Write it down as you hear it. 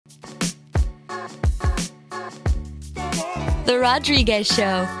The Rodriguez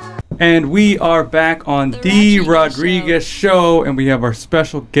Show. And we are back on The Rodriguez Show, and we have our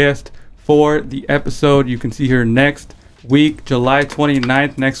special guest for the episode. You can see her next week, July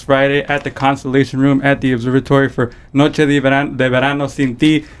 29th, next Friday, at the Constellation Room at the Observatory for Noche de Verano Sin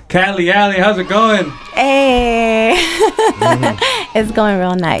Ti. Cali, Ali, how's it going? Hey. It's going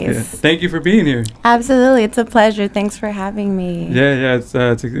real nice. Yeah. Thank you for being here. Absolutely. It's a pleasure. Thanks for having me. Yeah, it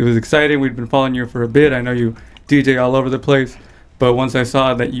was exciting. We've been following you for a bit. I know you DJ all over the place, but once I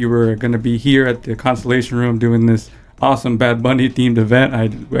saw that you were going to be here at the Constellation Room doing this awesome Bad Bunny themed event, I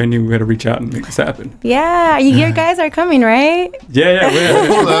knew we had to reach out and make this happen. Yeah, you guys are coming, right? Yeah.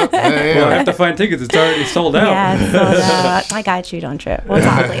 Well, I have to find tickets. It's already sold out. Yeah, it's sold out. I got you. Don't trip. We'll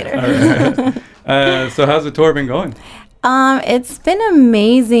talk later. Right. So how's the tour been going? It's been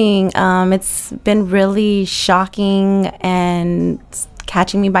amazing. It's been really shocking and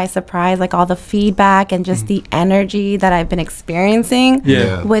catching me by surprise, like all the feedback and just the energy that I've been experiencing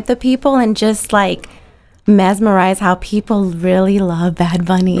with the people, and just like mesmerized how people really love Bad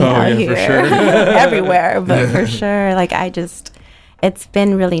Bunny out here. For sure. Everywhere, but for sure, like it's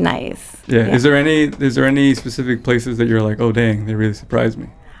been really nice. Yeah. Is there any specific places that you're like, oh dang, they really surprised me?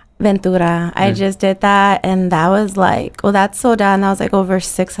 Ventura. I just did that, and that was like, well, that's sold out, and that was like over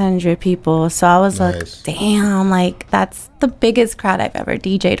 600 people. So I was like, damn, like that's the biggest crowd I've ever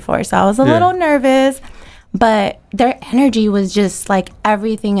DJ'd for. So I was a little nervous, but their energy was just like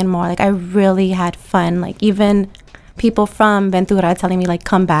everything and more. Like I really had fun. Like even people from Ventura telling me like,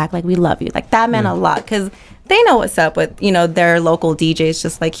 come back, like we love you. Like that meant a lot, because they know what's up with, you know, their local DJs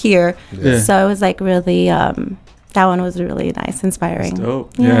just like here. So it was like really that one was really nice, inspiring. That's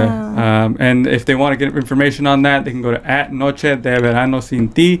dope. Yeah. And if they want to get information on that, they can go to @Noche-de-Verano Sin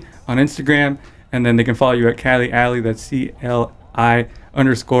Ti on Instagram, and then they can follow you at Cali Ali. That's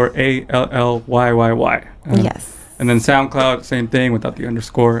CLI_ALLYYY. Yes. And then SoundCloud, same thing without the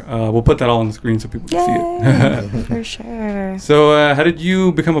underscore. We'll put that all on the screen so people can see it. For sure. So how did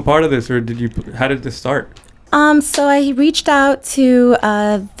you become a part of this, or how did this start? So I reached out to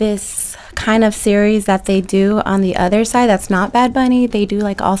this kind of series that they do on the other side that's not Bad Bunny. They do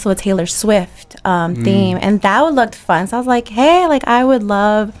like also a Taylor Swift theme, and that looked fun. So I was like, hey, like I would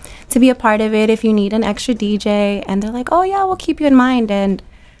love to be a part of it if you need an extra DJ. And they're like, oh yeah, we'll keep you in mind. And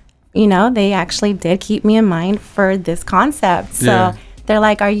you know, they actually did keep me in mind for this concept. So they're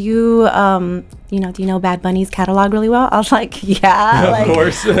like, are you you know, do you know Bad Bunny's catalog really well? I was like, yeah, like, of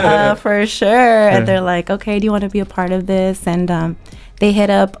course. For sure. And they're like, okay, do you want to be a part of this? And they hit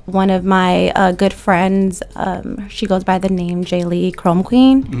up one of my good friends. She goes by the name J. Lee Chrome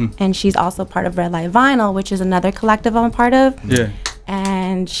Queen, and she's also part of Red Light Vinyl, which is another collective I'm a part of.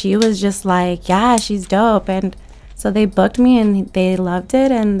 And she was just like, yeah, she's dope. And so they booked me, and they loved it,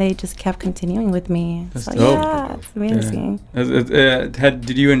 and they just kept continuing with me. That's so dope. yeah, it's amazing.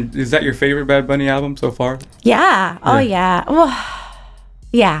 Is that your favorite Bad Bunny album so far? Yeah. Oh yeah. Well,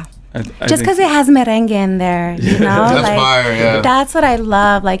 yeah. I just because it has merengue in there, you know? That's like, fire, yeah. That's what I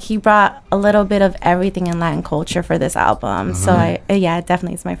love. Like, he brought a little bit of everything in Latin culture for this album. So, yeah,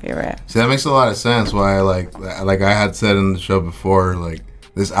 definitely it's my favorite. See, that makes a lot of sense why, like I had said in the show before, like,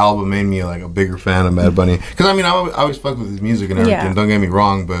 this album made me, like, a bigger fan of Bad Bunny. Because, I mean, I always fuck with his music and everything, don't get me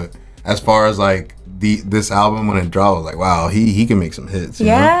wrong, but as far as, like, this album when it dropped, I was like, wow, he can make some hits. You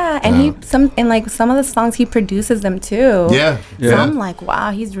know? And some of the songs he produces them too. So I'm like, wow,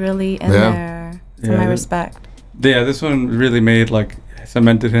 he's really in there. To my respect. Yeah, this one really made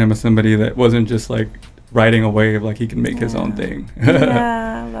cemented him as somebody that wasn't just like riding a wave. Like he can make his own thing.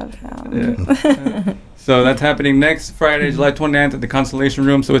 Yeah, I love him. So that's happening next Friday, July 29th at the Constellation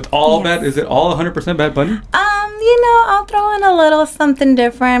Room. So it's all Bad. Is it all 100% Bad Bunny? You know, I'll throw in a little something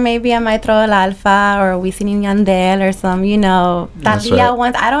different. Maybe I might throw El Alfa or Wisin y Yandel or some, you know, Talia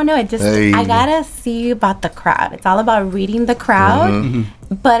ones. I don't know. It just, I gotta see about the crowd. It's all about reading the crowd.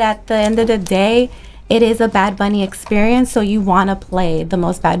 But at the end of the day, it is a Bad Bunny experience. So you want to play the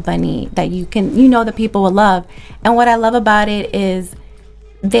most Bad Bunny that you can, you know, the people will love. And what I love about it is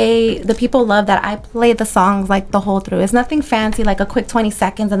the people love that I play the songs like the whole through. It's nothing fancy, like a quick 20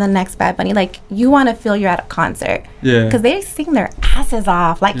 seconds and the next Bad Bunny. Like, you want to feel you're at a concert. Because they sing their asses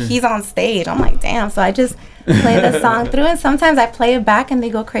off. Like, he's on stage. I'm like, damn. So I just play the song through, and sometimes I play it back and they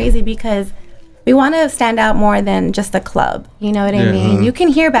go crazy because we want to stand out more than just a club. You know what I mean? You can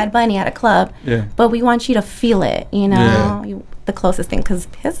hear Bad Bunny at a club, but we want you to feel it, you know? The closest thing, because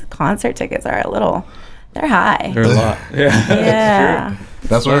his concert tickets are they're high. They're a lot. Yeah.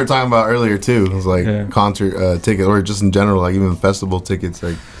 That's what we were talking about earlier too. It was like concert tickets, or just in general, like even festival tickets,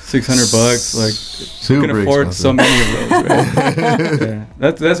 like $600. Like you can afford expensive. So many of those. Right?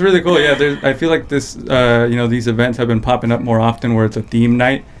 Yeah, that's really cool. Yeah, I feel like this, these events have been popping up more often where it's a theme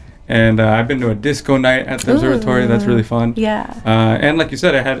night. And I've been to a disco night at the observatory. That's really fun. Yeah. And like you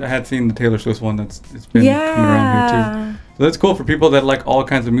said, I had seen the Taylor Swift one. It's been coming around here too. So that's cool for people that like all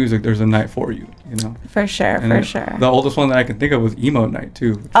kinds of music. There's a night for you, For sure, and sure. The oldest one that I can think of was emo night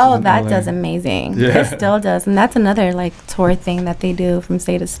too. Oh, that does amazing. Yeah. It still does, and that's another like tour thing that they do from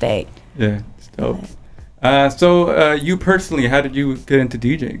state to state. Yeah, it's dope. So you personally, how did you get into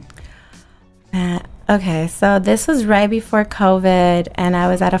DJing? Okay, so this was right before COVID, and I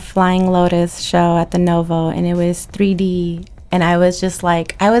was at a Flying Lotus show at the Novo, and it was 3D, and I was just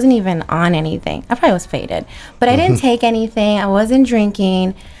like, I wasn't even on anything. I probably was faded, but I didn't take anything. I wasn't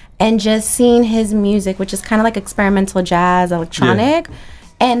drinking, and just seeing his music, which is kind of like experimental jazz, electronic,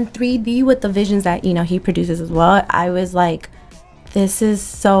 and 3D with the visions that, he produces as well. I was like, this is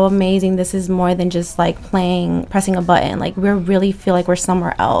so amazing. This is more than just like pressing a button. Like we really feel like we're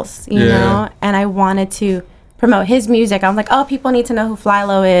somewhere else, you know? And I wanted to promote his music. I was like, oh, people need to know who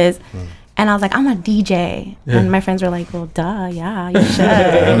Flylo is. And I was like, I'm a DJ. And my friends were like, well, duh, yeah, you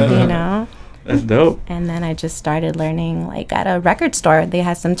should, That's dope. And then I just started learning like at a record store. They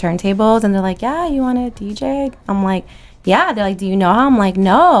had some turntables and they're like, yeah, you want to DJ? I'm like, yeah. They're like, do you know how? I'm like,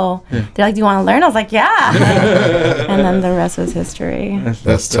 no. They're like, do you want to learn? I was like, yeah. And then the rest was history.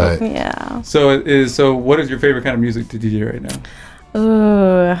 That's tight. Yeah. So what is your favorite kind of music to DJ right now?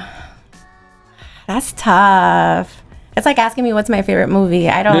 Ooh, that's tough. It's like asking me what's my favorite movie.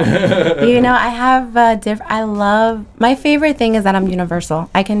 I don't, I have my favorite thing is that I'm universal.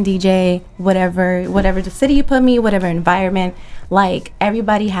 I can DJ whatever the city you put me, whatever environment. Like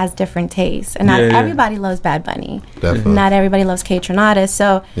everybody has different tastes, and not everybody loves Bad Bunny. Definitely. Not everybody loves Kaytranada.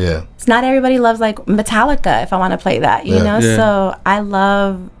 So it's not everybody loves like Metallica. If I want to play that, you know. Yeah. So I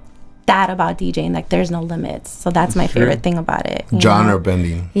love that about DJing. Like there's no limits. So that's my favorite thing about it. Genre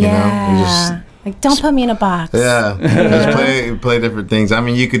bending. Yeah. Like, don't put me in a box. Yeah. Just play different things. I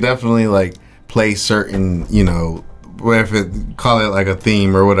mean, you could definitely, like, play certain, call it, like, a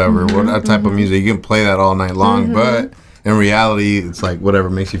theme or whatever, what type of music. You can play that all night long, but in reality, it's, like, whatever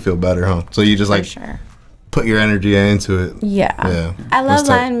makes you feel better, huh? So you just, like, put your energy into it. Yeah. I love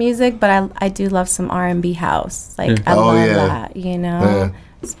Latin music, but I do love some R&B house. Like, I love that,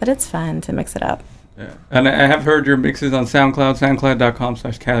 But it's fun to mix it up. Yeah. And I have heard your mixes on SoundCloud,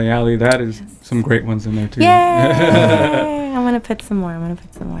 soundcloud.com/CaliAli. That is some great ones in there too. Yay! I'm going to put some more.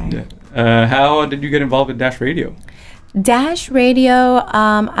 Yeah. How did you get involved with Dash Radio? Dash Radio,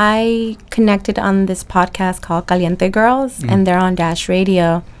 I connected on this podcast called Caliente Girls, and they're on Dash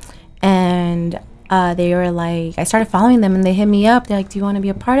Radio. And they were like, I started following them, and they hit me up. They're like, do you want to be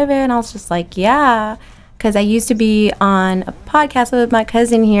a part of it? And I was just like, yeah. Because I used to be on a podcast with my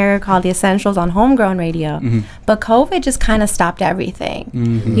cousin here called The Essentials on Homegrown Radio. But COVID just kind of stopped everything.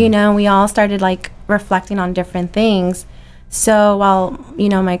 We all started like reflecting on different things. So while,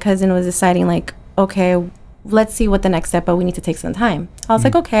 my cousin was deciding like, okay, let's see what the next step, but we need to take some time. I was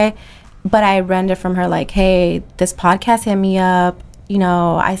like, okay. But I rendered from her like, hey, this podcast hit me up.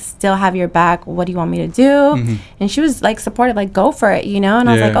 I still have your back. What do you want me to do? And she was like supportive, like go for it, And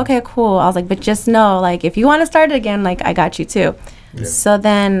I was like, okay, cool. I was like, but just know, like, if you want to start it again, like I got you too. Yeah. So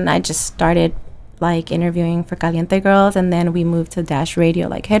then I just started like interviewing for Caliente Girls, and then we moved to Dash Radio,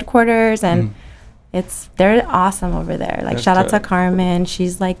 like headquarters, and they're awesome over there. Like shout out to Carmen.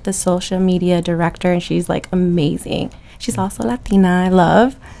 She's like the social media director, and she's like amazing. She's also Latina, I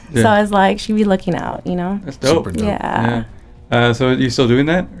love. So I was like, she'd be looking out, That's dope. Super dope. Yeah. So are you still doing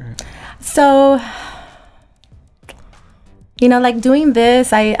that? So, like doing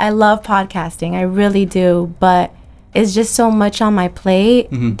this, I love podcasting. I really do. But it's just so much on my plate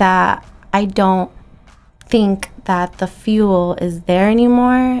that I don't think that the fuel is there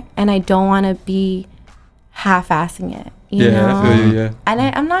anymore. And I don't want to be half-assing it, you know? I feel you, And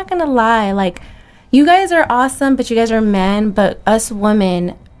I'm not going to lie. Like, you guys are awesome, but you guys are men. But us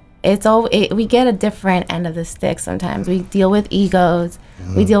women, we get a different end of the stick sometimes. We deal with egos.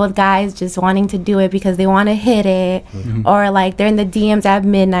 We deal with guys just wanting to do it because they want to hit it. Or like they're in the DMs at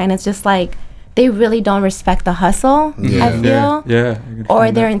midnight, and it's just like they really don't respect the hustle, I feel.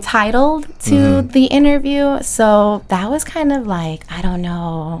 Or they're entitled to the interview. So that was kind of like, I don't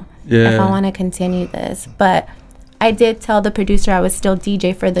know if I want to continue this. But I did tell the producer I would still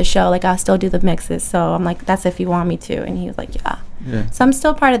DJ for the show. Like, I'll still do the mixes. So I'm like, that's if you want me to. And he was like, yeah. So I'm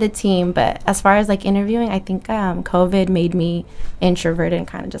still part of the team. But as far as, like, interviewing, I think COVID made me introverted and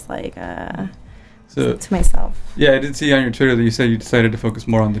kind of just, like, to myself. Yeah, I did see on your Twitter that you said you decided to focus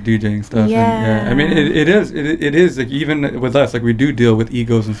more on the DJing stuff. Yeah. And, I mean, it is like, even with us, like, we do deal with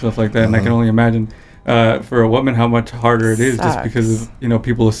egos and stuff like that, and I can only imagine for a woman how much harder it is just because of, you know,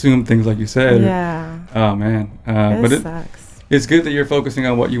 people assume things, like you said. Yeah. Oh man. But it sucks. It's good that you're focusing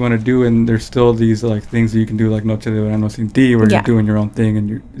on what you want to do, and there's still these like things that you can do, like Noche de Verano Sin Ti, where you're doing your own thing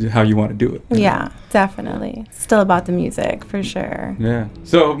and how you want to do it. Yeah, definitely. Still about the music for sure. Yeah.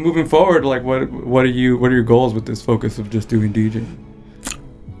 So moving forward, like what are your goals with this focus of just doing DJing?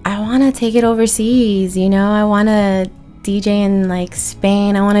 I want to take it overseas. You know, I want to DJ in like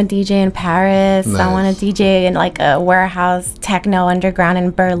Spain. I want to DJ in Paris. Nice. I want to DJ in like a warehouse techno underground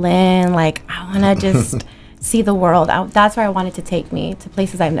in Berlin. Like I want to just see the world. That's where I wanted to take me, to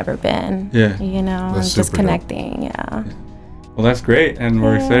places I've never been. Yeah. You know, that's just connecting. Yeah. Well, that's great. And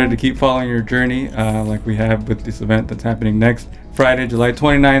we're excited to keep following your journey like we have with this event that's happening next Friday, July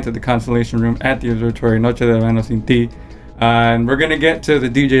 29th at the Constellation Room at the Observatory, Noche de Verano Sin Ti. And we're going to get to the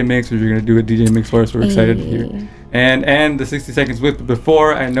DJ mix, which you're going to do a DJ mix for us. We're excited to hear. And the 60 Seconds with. But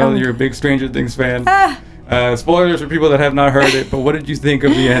before, I know that you're a big Stranger Things fan. Spoilers for people that have not heard it, but what did you think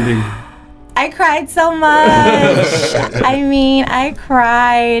of the ending? I cried so much. I mean, I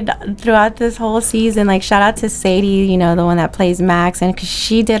cried throughout this whole season. Like, shout out to Sadie, you know, the one that plays Max, and because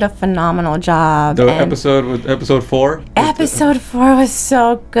she did a phenomenal job. The episode was episode 4? Episode 4 was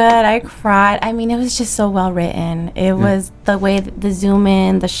so good. I cried. I mean, it was just so well written. It was the way, the zoom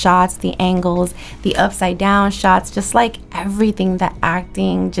in, the shots, the angles, the upside down shots, just like everything, the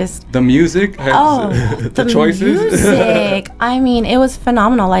acting, just... The music? The choices? Music. I mean, it was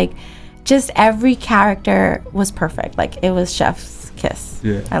phenomenal. Like, just every character was perfect. Like, it was chef's kiss.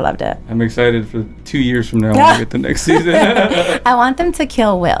 Yeah, I loved it. I'm excited for 2 years from now when we get the next season. I want them to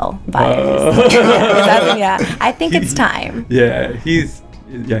kill Will. I think it's time. Yeah, I think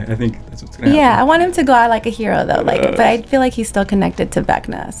that's what's gonna happen. Yeah, I want him to go out like a hero though. Like, but I feel like he's still connected to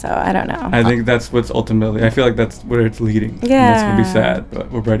Vecna, so I don't know. I think that's what's ultimately. I feel like that's where it's leading. Yeah, and that's gonna be sad,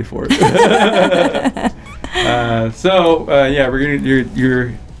 but we're ready for it.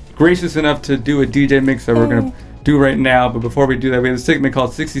 You're gracious enough to do a DJ mix that we're going to do right now. But before we do that, we have a segment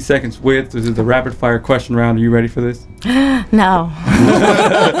called 60 Seconds With. This is the rapid fire question round. Are you ready for this? No.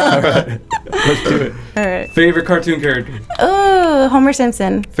 All right. Let's do it. All right. Favorite cartoon character? Ooh, Homer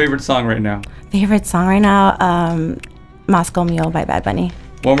Simpson. Favorite song right now? Favorite song right now? Moscow Mule by Bad Bunny.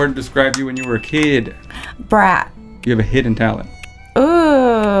 One word to describe you when you were a kid? Brat. You have a hidden talent?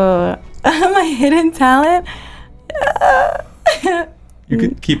 Ooh. My hidden talent? You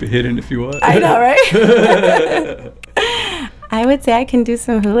could keep it hidden if you want. I know, right? I would say I can do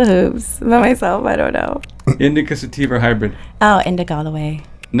some hula hoops by myself. I don't know. Indica, sativa, hybrid? Oh, indica all the way.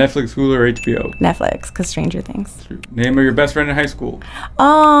 Netflix, Hulu, or HBO? Netflix, because Stranger Things. True. Name of your best friend in high school?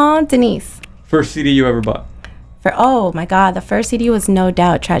 Oh, Denise. First CD you ever bought? Oh my God, the first CD was no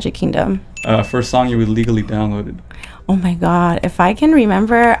doubt Tragic Kingdom. First song you illegally downloaded? Oh my God, if I can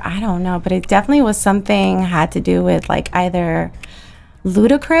remember, I don't know, but it definitely was something had to do with like either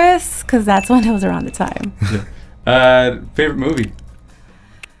Ludacris, because that's when it was around the time. Favorite movie?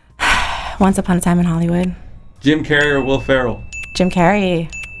 Once Upon a Time in Hollywood. Jim Carrey or Will Ferrell? Jim Carrey.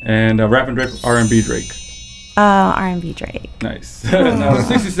 And Rap and Drake, R&B Drake? R&B Drake. Nice. Now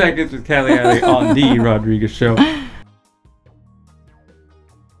 60 Seconds with Cali on The Rodriguez Show.